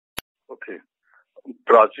Okay.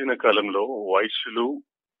 ప్రాచీన కాలంలో వైశ్యులు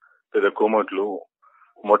లేదా కోమట్లు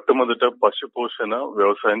మొట్టమొదట పశు పోషణ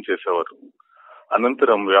వ్యవసాయం చేసేవారు.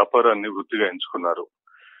 అనంతరం వ్యాపారాన్ని వృత్తిగా ఎంచుకున్నారు.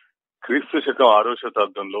 క్రీస్తు శకం 6వ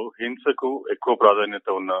శతాబ్దంలో హింసకు ఎక్కువ ప్రాధాన్యత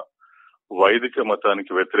ఉన్న వైదిక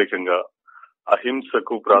మతానికి వ్యతిరేకంగా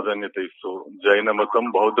అహింసకు ప్రాధాన్యత ఇస్తూ జైన మతం,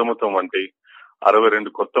 బౌద్ధ మతం వంటి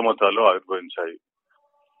 62 కొత్త మతాలు ఆవిర్భవించాయి.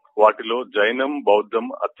 వాటిలో జైనం, బౌద్ధం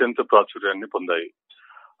అత్యంత ప్రాచుర్యాన్ని పొందాయి.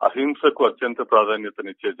 అహింసకు అత్యంత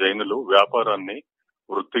ప్రాధాన్యతనిచ్చే జైనులు వ్యాపారాన్ని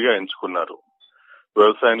వృత్తిగా ఎంచుకున్నారు.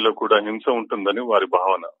 వ్యవసాయంలో కూడా హింస ఉంటుందని వారి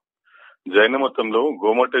భావన. జైన మతంలో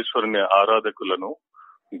గోమటేశ్వరుని ఆరాధకులను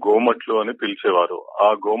గోమట్లు అని పిలిచేవారు. ఆ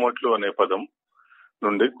గోమట్లు అనే పదం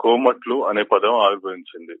నుండి కోమట్లు అనే పదం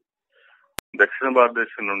ఆవిర్భవించింది. దక్షిణ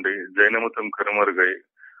భారతదేశం నుండి జైన మతం కనుమరుగై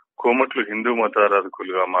కోమట్లు హిందూ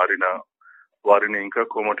మతారాధకులుగా మారిన వారిని ఇంకా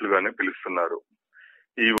కోమట్లుగానే పిలుస్తున్నారు.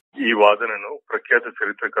 ఈ వాదనను ప్రఖ్యాత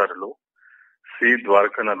చరిత్రకారులు సి.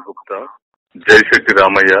 ద్వారకానాథ్ గుప్తా, జయశెట్టి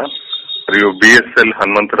రామయ్య మరియు బిఎస్ఎల్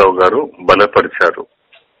హనుమంతరావు గారు బలపరిచారు.